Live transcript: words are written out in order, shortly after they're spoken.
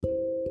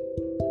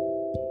Hey,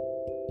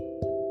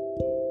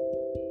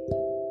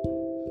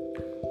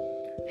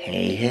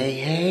 hey,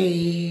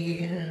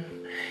 hey.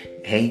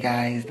 Hey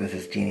guys, this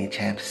is Genie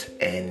Chaps,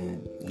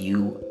 and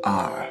you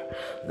are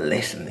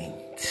listening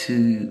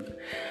to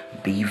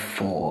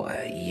Before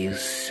You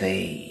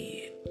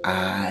Say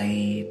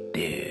I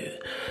Do.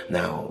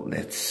 Now,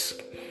 let's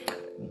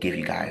give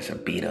you guys a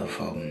bit of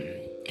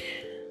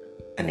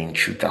an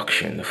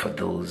introduction for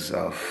those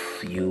of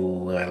you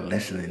who are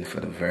listening for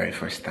the very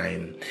first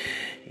time.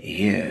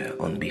 Here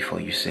on Before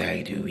You Say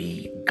I Do,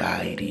 we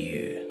guide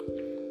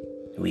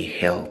you. We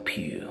help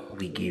you.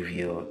 We give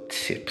you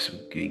tips.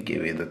 We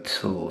give you the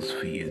tools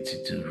for you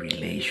to do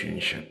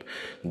relationship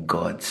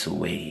God's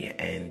way.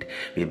 And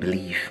we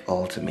believe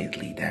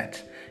ultimately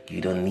that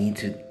you don't need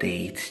to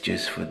date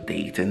just for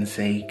dating's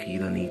sake. You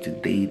don't need to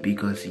date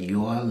because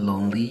you are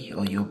lonely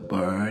or you're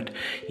bored.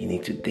 You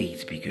need to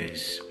date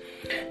because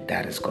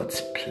that is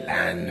God's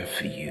plan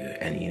for you.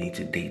 And you need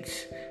to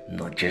date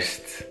not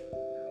just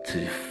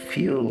to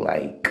feel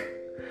like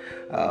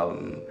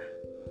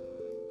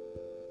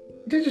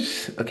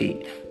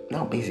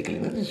basically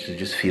not to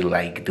just feel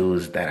like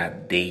those that are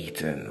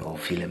dating or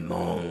feel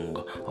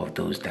among of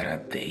those that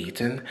are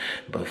dating,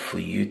 but for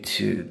you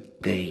to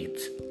date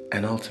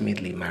and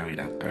ultimately marry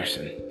that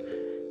person.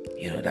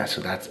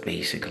 That's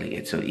basically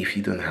it. So if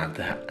you don't have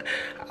the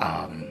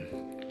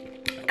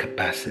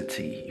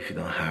capacity, if you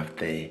don't have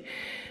the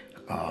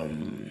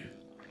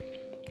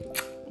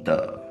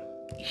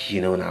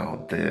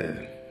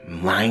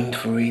mind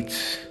for it,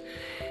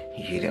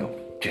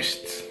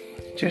 just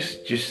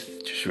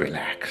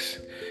relax.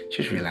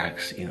 Just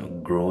relax,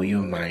 grow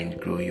your mind,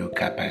 grow your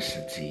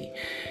capacity,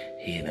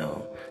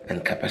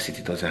 and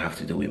capacity doesn't have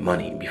to do with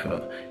money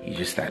before you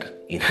just start,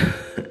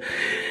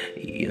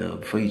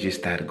 before you just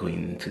start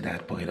going to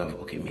that point of,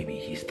 okay, maybe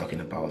he's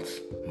talking about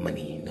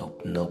money.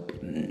 Nope.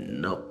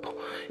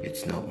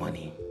 It's not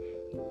money.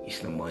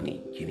 It's not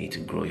money. You need to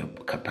grow your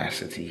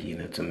capacity,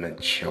 to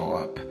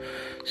mature up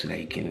so that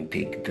you can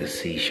take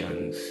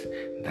decisions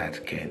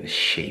that can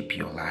shape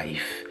your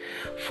life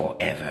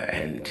forever.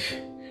 And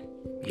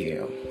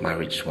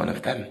marriage is one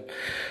of them.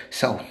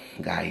 So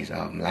guys,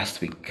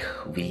 last week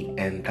we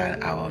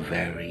entered our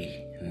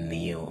very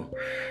new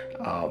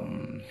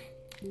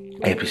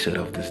episode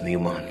of this new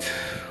month.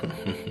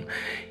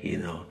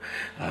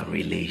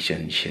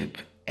 Relationship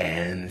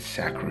and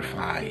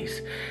sacrifice,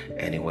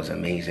 and it was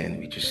amazing.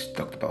 We just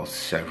talked about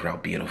several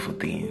beautiful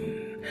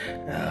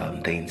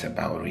things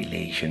about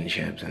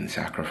relationships and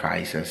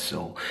sacrifices.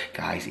 So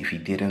guys, if you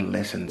didn't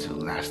listen to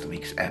last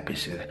week's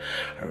episode,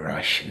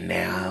 rush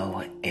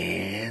now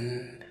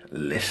and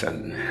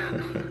listen.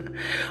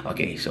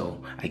 Okay,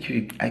 so I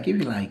give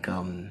you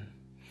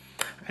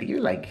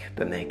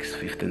the next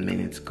 15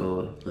 minutes.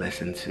 Go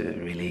listen to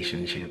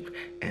Relationship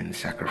and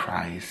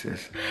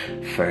Sacrifices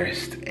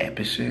first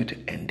episode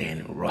and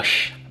then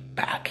rush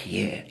back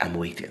here. I'm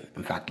waiting.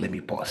 In fact, let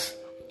me pause.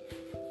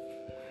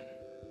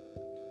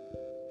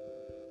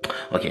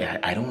 Okay,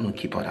 I don't want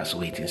to keep others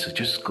waiting, so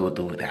just go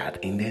do that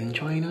and then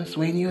join us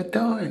when you're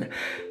done.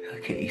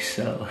 Okay,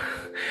 so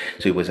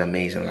it was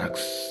amazing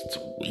last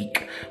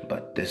week,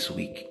 but this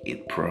week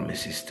it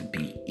promises to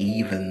be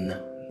even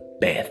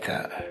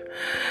better.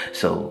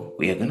 So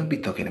we are going to be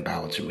talking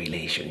about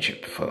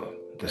relationship for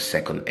the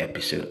second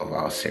episode of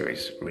our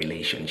series,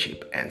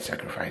 Relationship and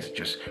Sacrifice,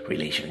 just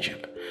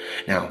relationship.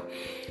 Now,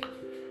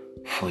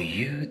 for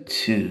you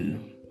to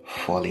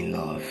fall in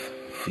love,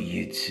 for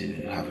you to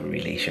have a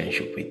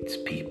relationship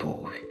with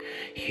people,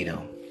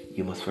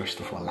 you must first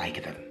of all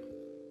like them.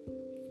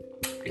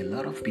 A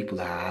lot of people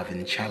are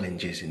having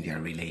challenges in their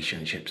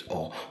relationships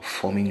or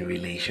forming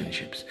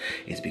relationships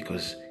is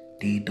because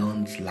they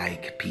don't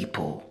like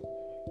people.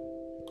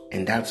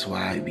 And that's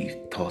why we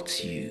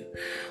taught you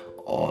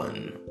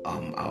on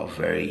our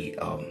very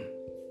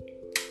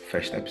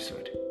first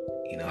episode,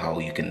 how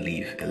you can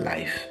live a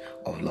life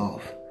of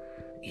love,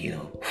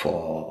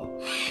 for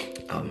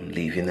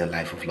living a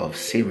life of love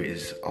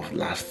series of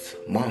last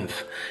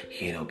month,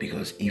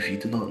 because if you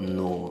do not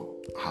know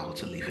how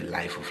to live a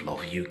life of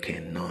love, you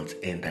cannot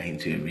enter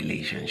into a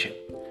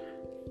relationship.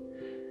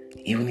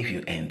 Even if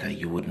you enter,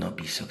 you would not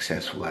be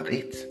successful at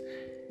it.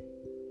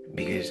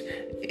 Because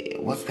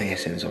what's the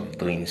essence of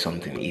doing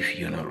something if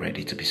you're not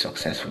ready to be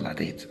successful at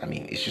it? I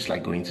mean, it's just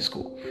like going to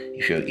school.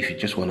 If you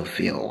just want to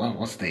fail, well,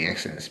 what's the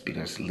essence?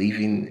 Because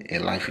living a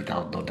life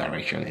without no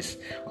direction is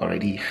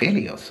already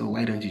failure. So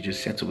why don't you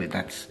just settle with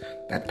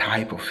that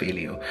type of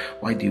failure?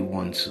 Why do you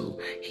want to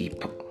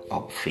heap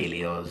up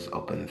failures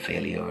upon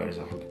failures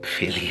upon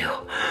failure,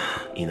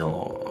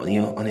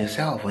 on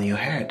yourself, on your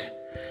head?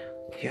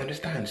 You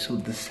understand? So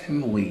the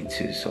same way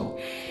too. So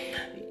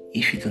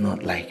if you do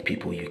not like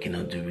people, you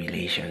cannot do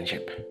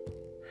relationship.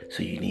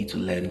 So you need to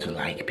learn to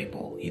like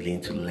people. You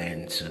need to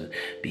learn to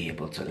be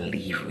able to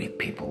live with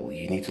people.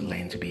 You need to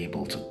learn to be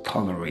able to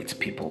tolerate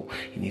people.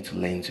 You need to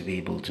learn to be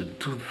able to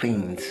do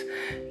things,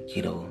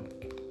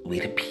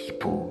 with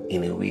people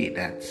in a way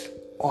that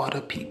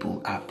other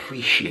people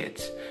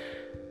appreciate.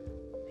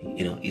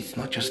 It's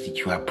not just that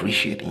you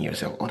appreciate in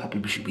yourself. Other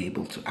people should be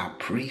able to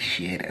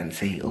appreciate and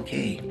say,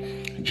 okay,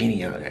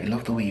 Jeannie, I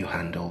love the way you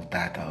handled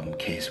that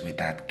case with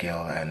that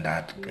girl and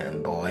that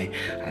boy.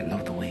 I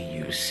love the way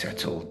you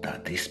settled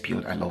that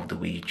dispute. I love the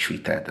way you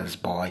treated this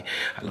boy.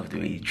 I love the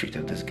way you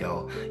treated this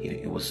girl.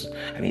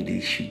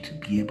 They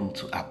should be able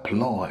to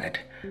applaud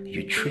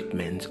your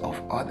treatment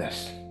of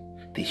others.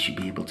 They should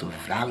be able to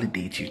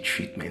validate your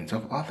treatment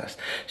of others.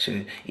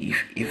 So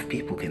if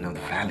people cannot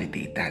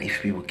validate that,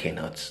 if people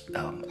cannot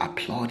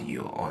applaud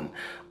you on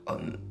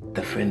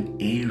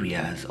different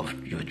areas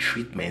of your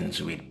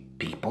treatments with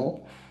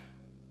people,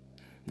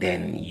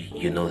 then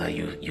you know that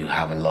you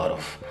have a lot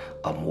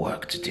of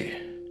work to do.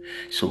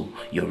 So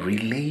your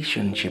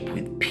relationship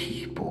with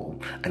people,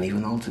 and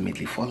even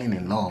ultimately falling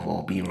in love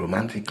or being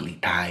romantically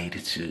tied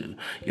to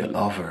your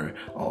lover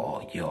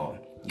or your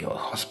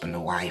husband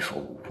or wife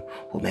or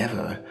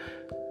whomever,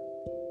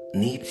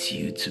 needs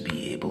you to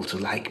be able to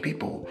like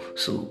people.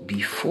 So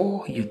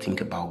before you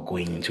think about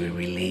going into a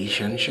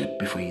relationship,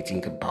 before you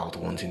think about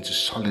wanting to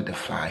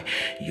solidify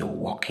your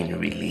working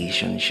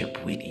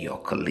relationship with your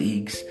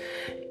colleagues,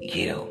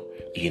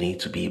 you need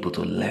to be able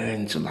to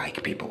learn to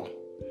like people.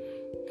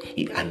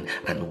 And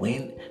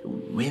when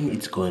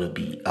it's going to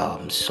be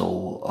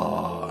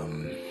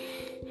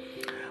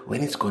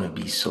when it's going to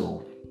be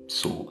so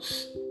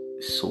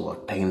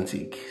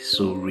authentic,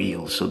 so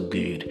real, so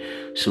good,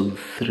 so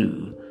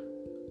through,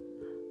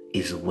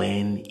 is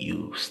when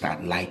you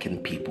start liking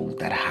people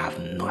that have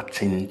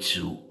nothing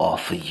to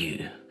offer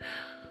you.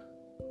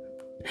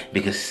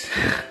 Because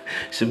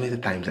so many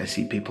times I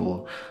see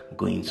people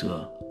going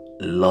to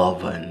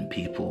love on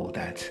people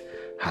that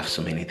have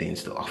so many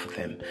things to offer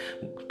them.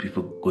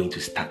 People going to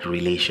start a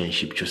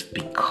relationship just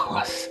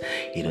because,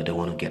 they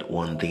want to get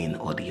one thing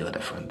or the other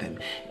from them.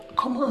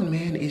 Come on,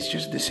 man. It's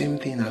just the same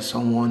thing as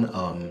someone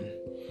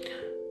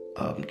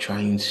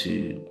trying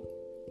to,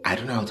 I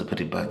don't know how to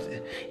put it, but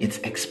it's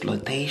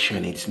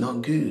exploitation. It's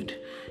not good.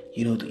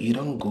 You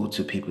don't go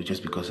to people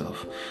just because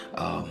of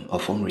a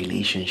form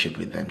relationship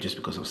with them, just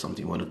because of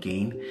something you want to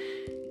gain.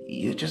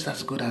 You're just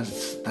as good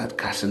as that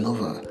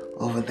Casanova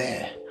over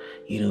there.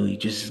 He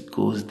just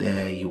goes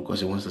there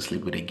because he wants to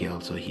sleep with a girl,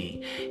 so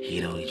he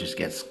just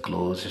gets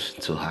close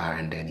to her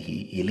and then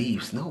he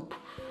leaves. Nope.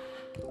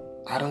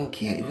 I don't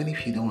care. Even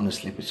if you don't want to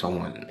sleep with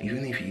someone,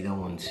 even if you don't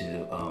want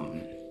to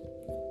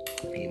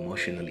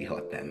emotionally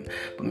hurt them,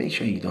 but make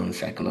sure you don't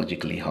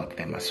psychologically hurt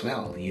them as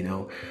well.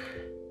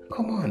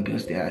 Come on,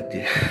 because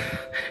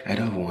I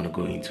don't even want to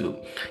go into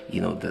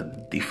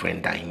the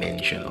different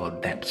dimension or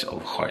depths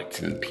of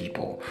hurting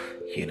people,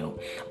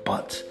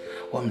 but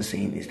what I'm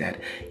saying is that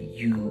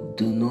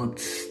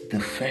the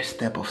first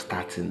step of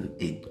starting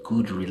a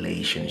good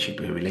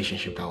relationship, a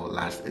relationship that will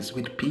last, is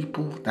with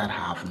people that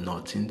have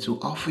nothing to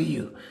offer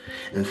you.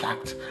 In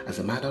fact, as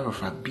a matter of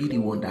fact, be the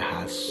one that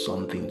has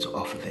something to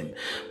offer them.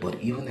 But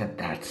even at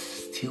that,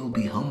 still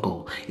be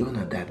humble. Even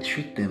at that,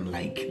 treat them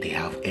like they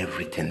have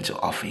everything to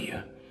offer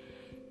you.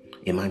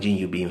 Imagine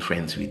you being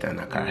friends with an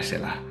akara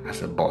seller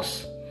as a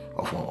boss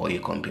of an oil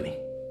company.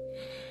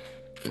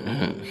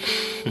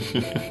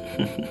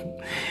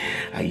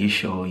 Are you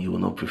sure you will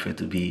not prefer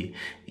to be,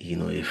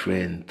 a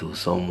friend to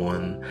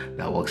someone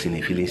that works in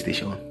a filling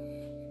station?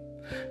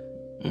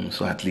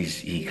 So at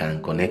least he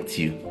can connect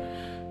you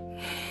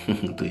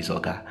to his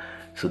oga,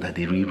 so that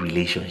the real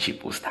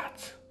relationship will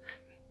start.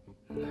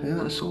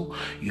 So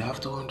you have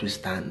to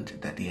understand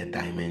that there are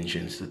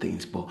dimensions to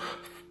things, but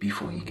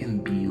before you can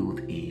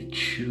build a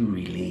true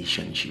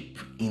relationship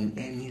in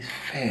any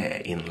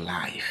sphere in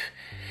life,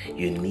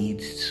 you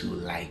need to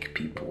like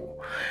people.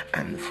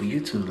 And for you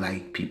to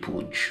like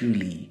people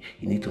truly,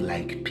 you need to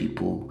like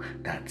people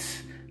that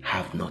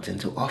have nothing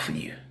to offer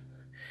you.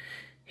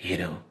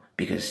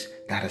 Because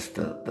that is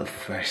the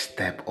first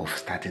step of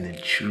starting a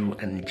true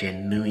and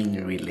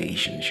genuine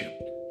relationship.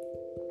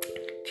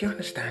 Do you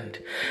understand?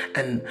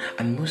 And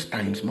most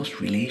times, most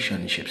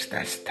relationships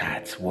that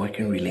start,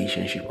 working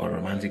relationship or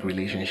romantic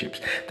relationships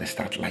that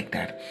start like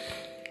that,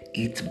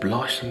 it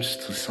blossoms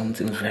to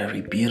something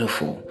very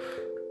beautiful.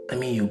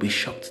 You'll be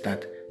shocked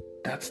that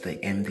that's the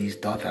MD's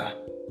daughter.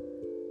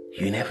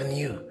 You never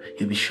knew.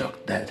 You'll be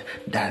shocked that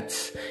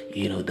that's,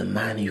 the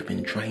man you've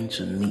been trying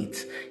to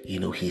meet,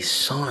 his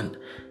son.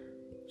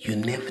 You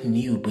never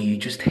knew, but you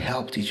just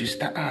helped. You just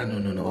no,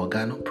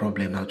 Oga, no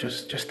problem. I'll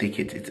just take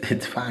it.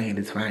 It's fine.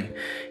 It's fine.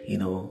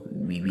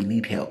 We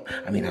need help.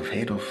 I've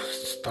heard of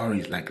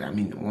stories like that.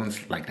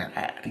 Once like that,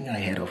 I think I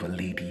heard of a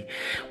lady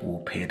who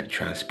paid the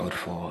transport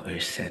for a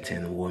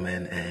certain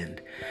woman,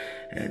 and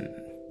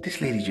this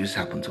lady just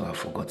happened to have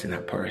forgotten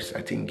her purse.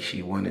 I think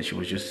she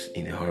was just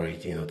in a hurry,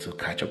 to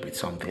catch up with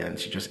something, and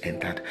she just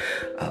entered,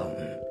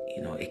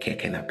 a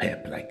keke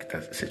napep, like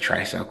that's a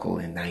tricycle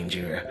in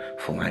Nigeria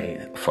for my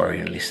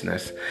foreign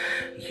listeners,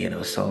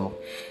 so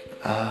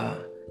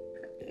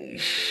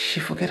she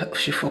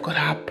forgot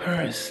her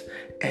purse,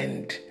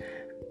 and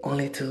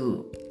only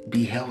to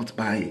be helped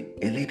by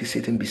a lady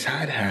sitting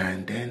beside her.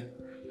 And then,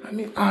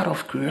 out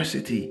of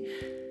curiosity,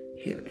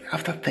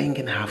 After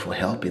thanking her for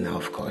helping her,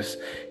 of course,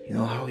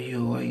 how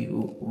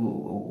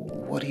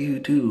what do you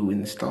do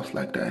and stuff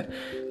like that.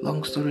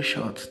 Long story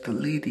short, the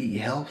lady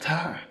helped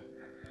her.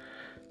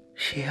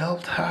 She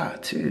helped her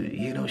too.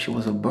 She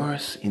was a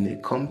boss in a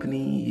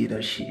company.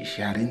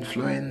 She had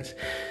influence.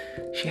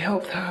 She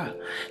helped her.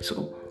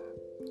 So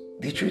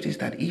the truth is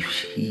that if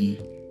she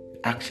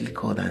actually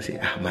called and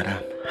said,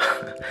 madam,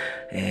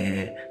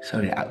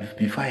 sorry,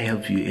 before I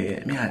help you,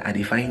 I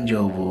define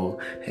job,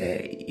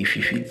 if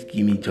you should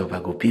give me job, I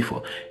go pay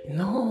for.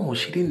 No,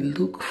 she didn't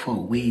look for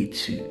a way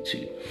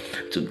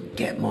to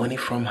get money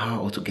from her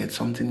or to get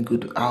something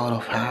good out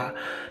of her,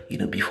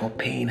 before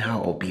paying her,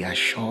 or be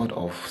assured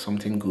of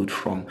something good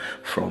from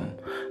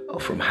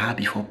her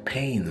before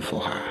paying for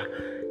her.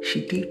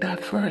 She did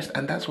that first,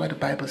 and that's why the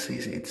Bible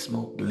says it's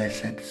more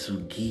blessed to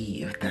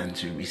give than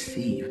to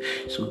receive.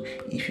 So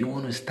if you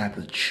want to start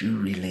a true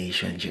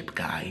relationship,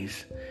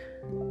 guys,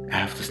 I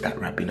have to start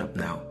wrapping up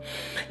now.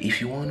 If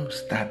you want to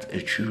start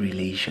a true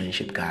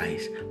relationship,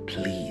 guys,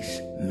 please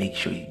make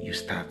sure you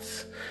start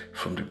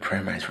from the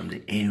premise, from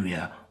the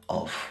area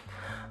of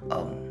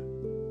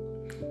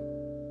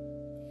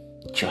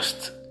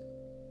just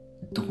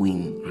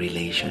doing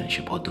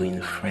relationship or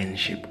doing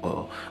friendship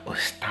or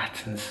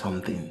starting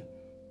something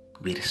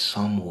with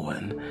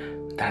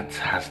someone that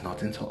has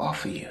nothing to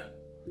offer you.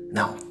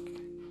 Now,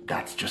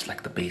 that's just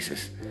like the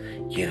basis,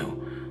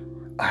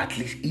 at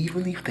least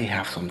even if they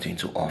have something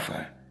to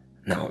offer.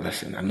 Now,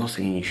 listen, I'm not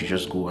saying you should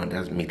just go and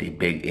just meet a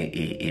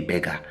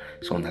beggar,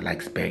 someone that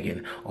likes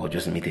begging, or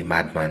just meet a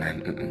madman.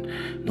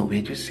 And no,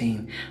 we're just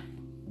saying,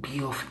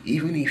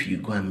 even if you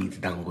go and meet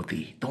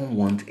Dangote, don't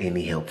want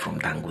any help from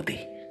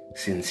Dangote,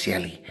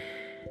 sincerely.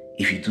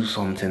 If you do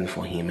something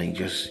for him and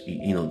just,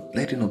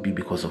 let it not be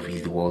because of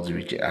he's the world's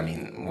richest,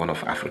 one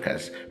of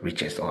Africa's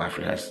richest or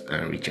Africa's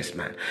richest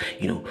man.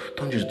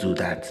 Don't just do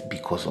that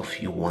because of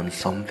you want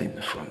something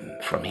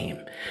from him.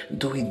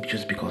 Do it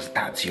just because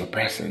that's your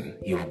person.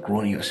 You've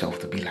grown yourself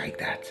to be like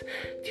that.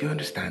 Do you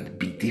understand?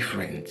 Be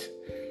different.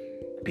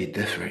 Be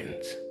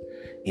different.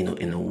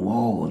 In a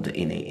world,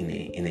 in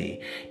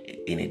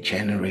a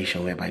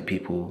generation whereby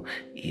people,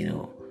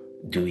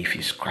 do if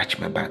you scratch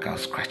my back, I'll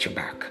scratch your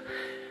back.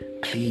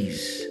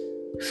 Please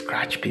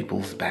scratch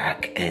people's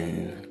back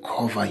and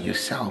cover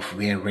yourself.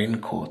 Wear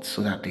raincoats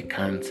so that they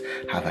can't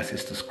have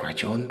access to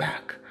scratch your own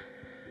back.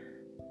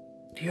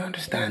 Do you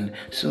understand?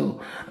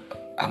 So,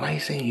 am I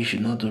saying you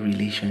should not do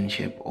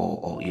relationship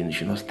or you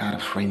should not start a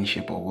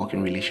friendship or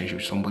working relationship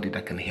with somebody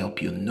that can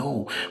help you?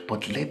 No,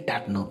 but let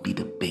that not be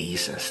the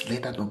basis.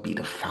 Let that not be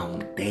the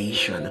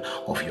foundation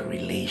of your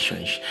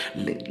relationship.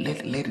 Let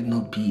it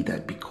not be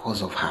that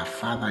because of her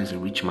father is a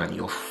rich man,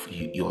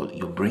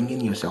 you're bringing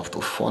yourself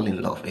to fall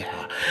in love with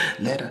her.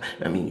 Let her.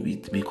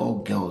 We call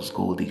girls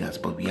gold diggers,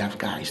 but we have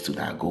guys too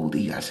that are gold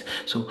diggers.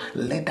 So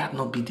let that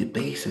not be the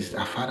basis.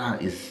 Her father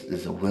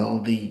is a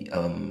wealthy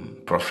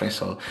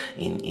professor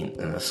in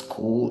a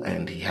school,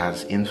 and he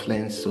has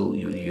influence, so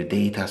you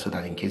date her so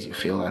that in case you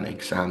fail an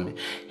exam,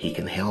 he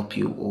can help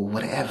you or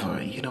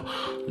whatever.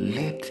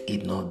 Let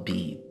it not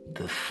be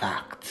the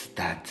fact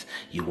that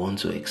you want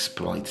to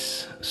exploit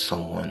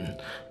someone,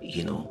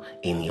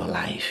 in your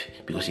life.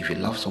 Because if you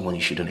love someone,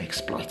 you shouldn't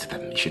exploit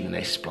them. You shouldn't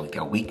exploit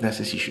their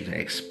weaknesses. You shouldn't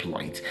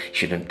exploit. You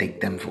shouldn't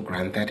take them for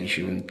granted. You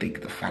shouldn't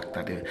take the fact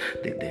that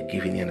they're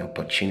giving you an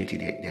opportunity.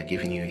 They're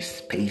giving you a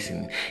space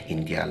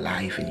in their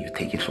life, and you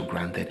take it for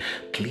granted.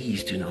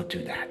 Please do not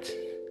do that.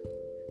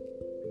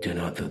 Do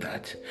not do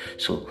that.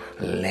 So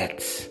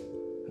let's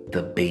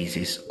the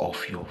basis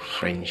of your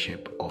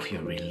friendship, of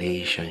your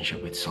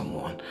relationship with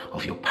someone,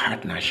 of your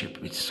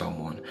partnership with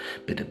someone,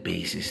 be the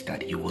basis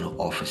that you want to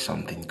offer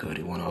something good.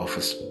 You want to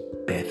offer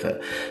better,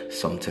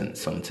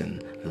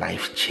 something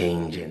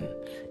life-changing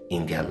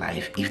in their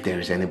life. If there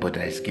is anybody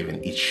that is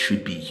given, it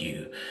should be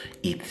you.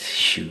 It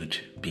should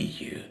be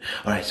you.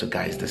 All right, so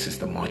guys, this is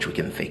the much we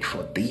can take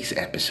for this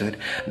episode.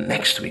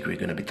 Next week, we're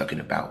going to be talking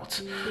about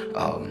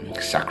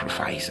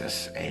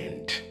sacrifices,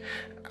 and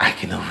I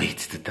cannot wait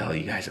to tell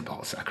you guys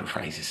about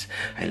sacrifices.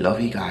 I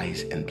love you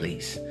guys, and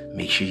please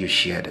make sure you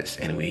share this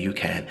anywhere you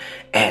can,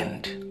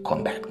 and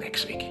come back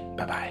next week.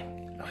 Bye-bye.